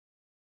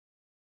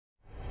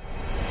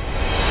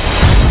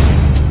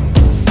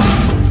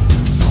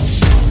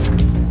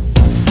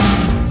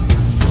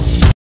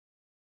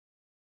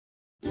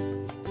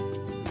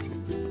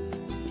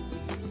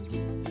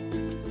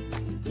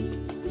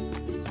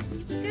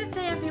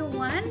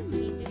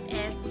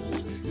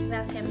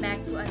welcome back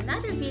to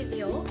another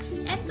video.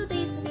 And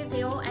today's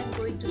video, I'm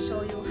going to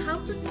show you how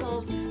to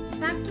solve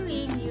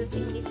factoring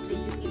using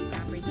distributive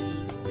property.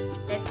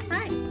 Let's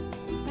start.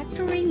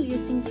 Factoring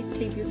using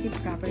distributive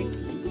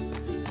property.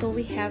 So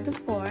we have the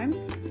form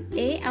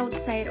A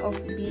outside of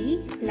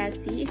B plus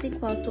C is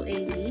equal to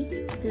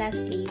AB plus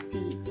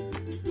AC.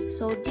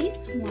 So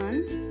this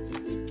one,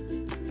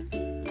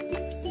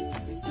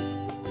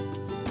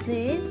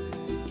 this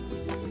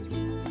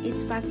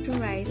is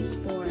factorized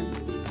form.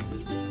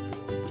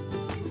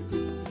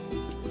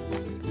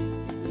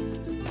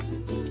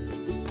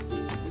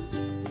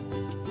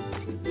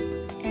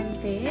 And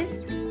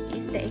this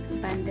is the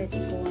expanded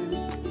form.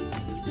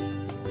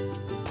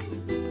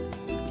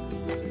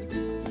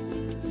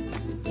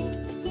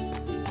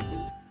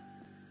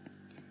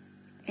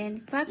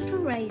 And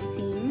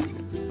factorizing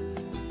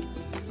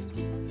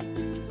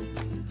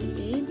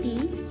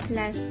AB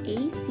plus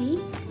AC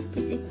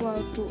is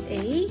equal to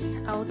A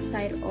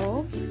outside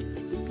of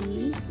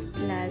B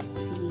plus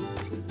C.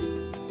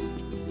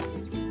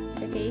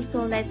 Okay,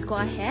 so let's go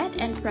ahead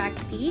and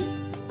practice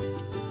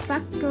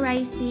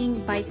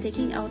factorizing by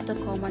taking out the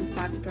common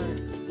factor.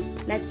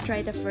 Let's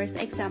try the first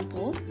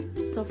example.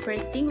 So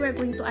first thing, we're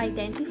going to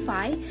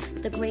identify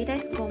the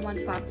greatest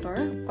common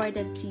factor, or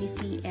the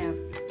GCF.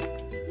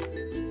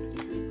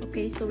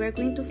 Okay, so we're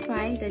going to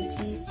find the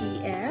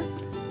GCF.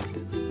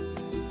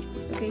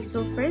 Okay,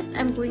 so first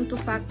I'm going to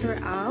factor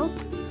out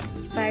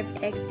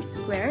 5x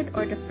squared,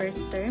 or the first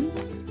term.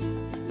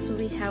 So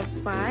we have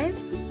 5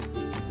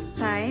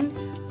 times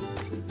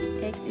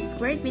x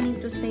squared, meaning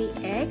to say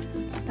x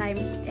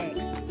times x,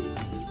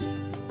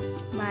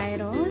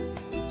 minus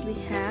we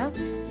have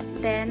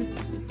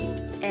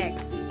 10x.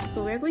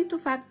 So we're going to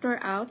factor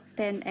out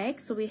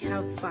 10x. So we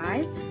have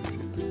 5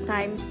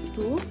 times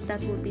 2,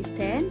 that will be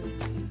 10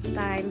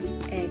 times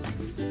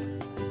x.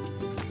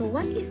 So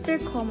what is their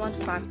common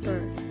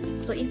factor?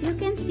 So if you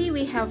can see,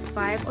 we have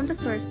 5 on the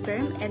first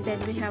term and then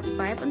we have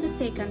 5 on the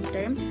second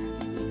term.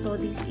 So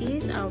this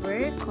is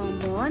our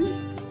common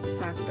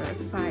factor,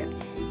 5.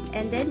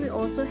 And then we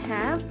also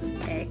have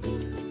x.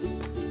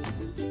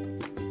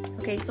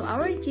 Okay, so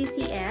our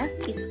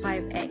GCF is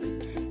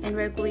 5x, and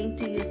we're going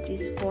to use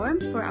this form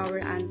for our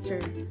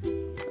answer.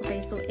 Okay,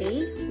 so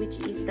A, which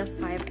is the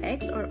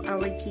 5x, or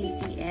our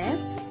GCF,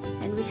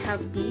 and we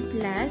have B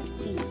plus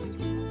C.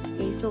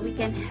 Okay, so we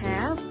can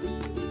have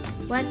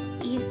what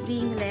is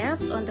being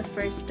left on the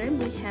first term.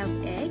 We have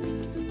x,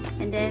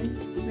 and then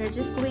we're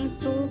just going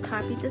to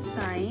copy the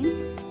sign,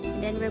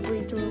 and then we're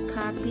going to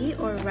copy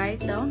or write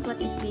down what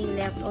is being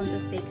left on the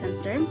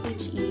second term,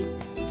 which is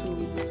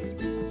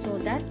 2. So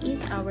that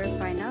is our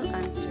final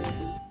answer.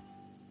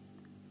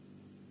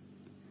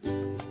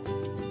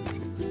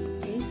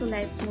 Okay, so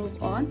let's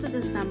move on to the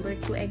number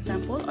 2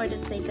 example, or the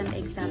second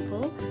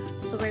example.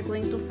 So we're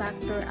going to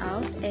factor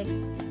out x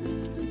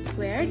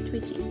squared,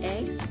 which is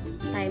x,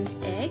 times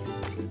x,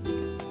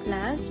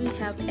 plus we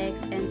have x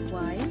and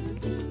y.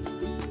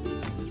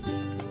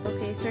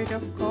 Okay, so the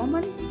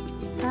common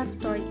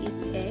factor is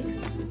x.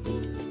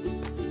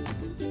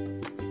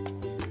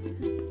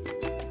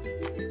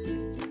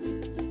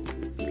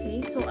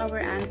 Okay, so our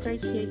answer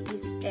here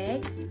is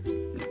x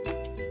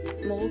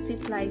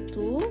multiplied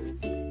to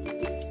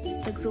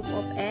the group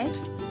of x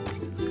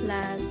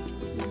plus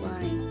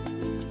y.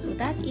 So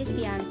that is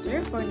the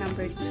answer for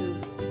number 2.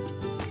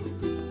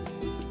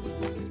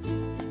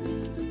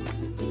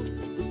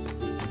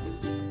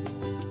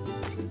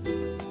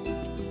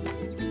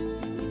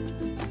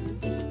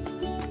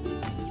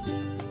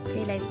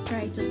 Let's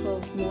try to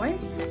solve more.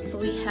 So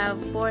we have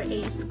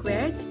 4a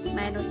squared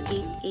minus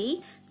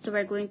 8a. So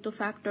we're going to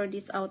factor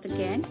this out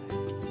again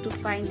to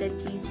find the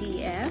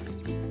GCF.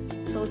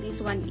 So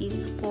this one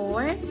is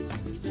 4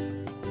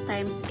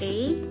 times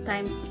a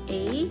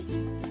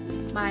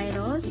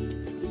minus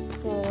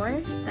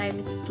 4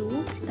 times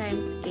 2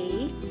 times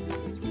a.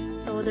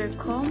 So their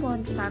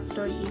common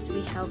factor is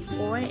we have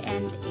 4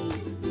 and a.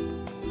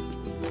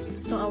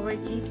 So our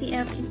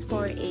GCF is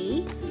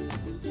 4a.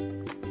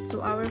 So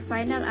our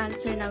final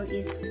answer now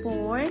is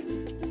 4a,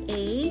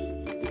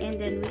 and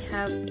then we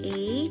have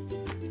a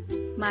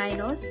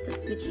minus,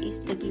 which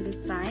is the given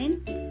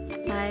sign,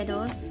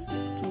 minus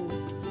 2.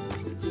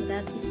 So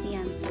that is the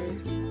answer.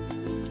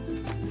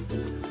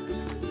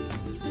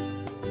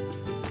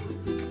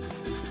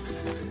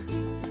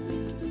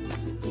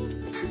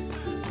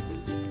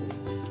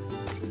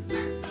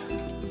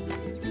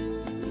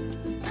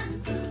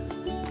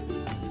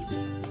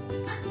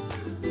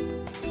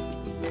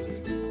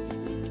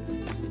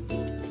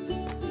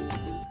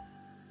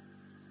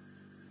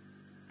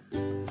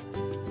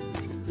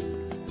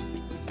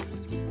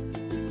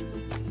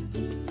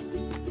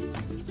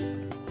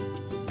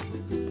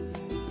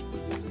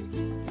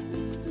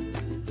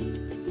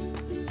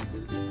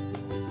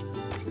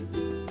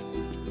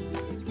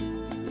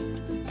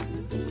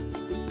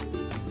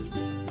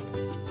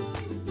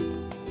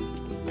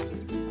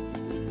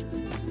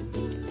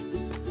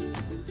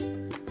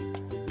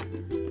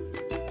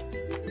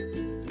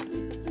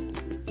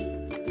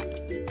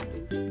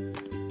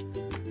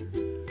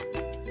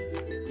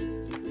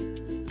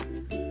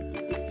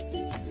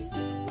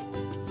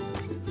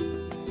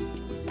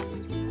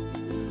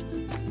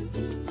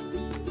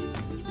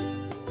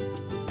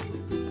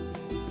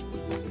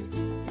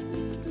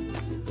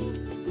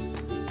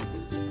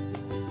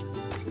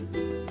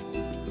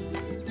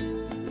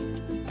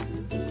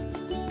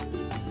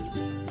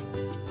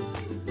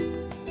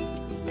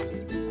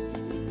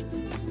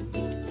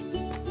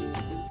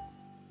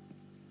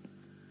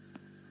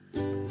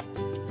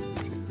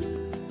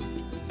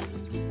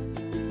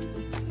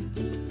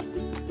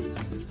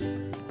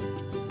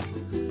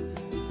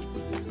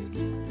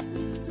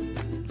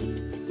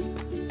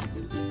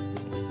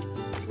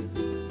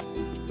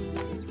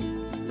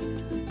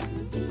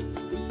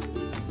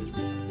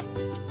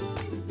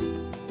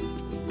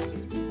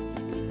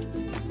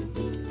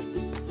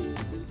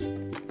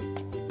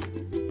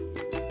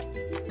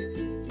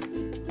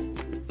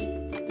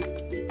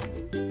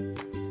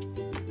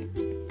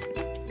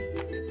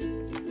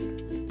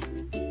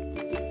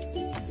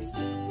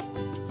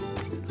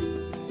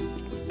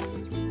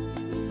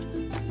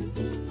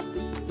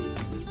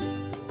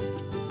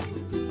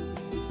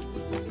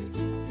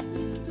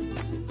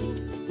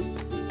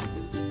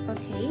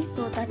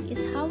 So that is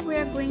how we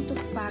are going to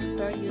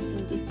factor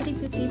using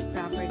distributive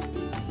property.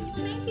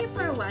 Thank you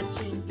for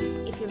watching.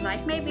 If you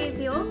like my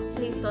video,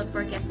 please don't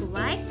forget to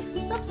like,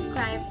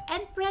 subscribe,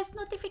 and press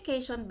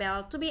notification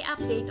bell to be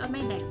updated on my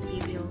next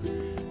video.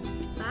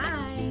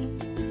 Bye!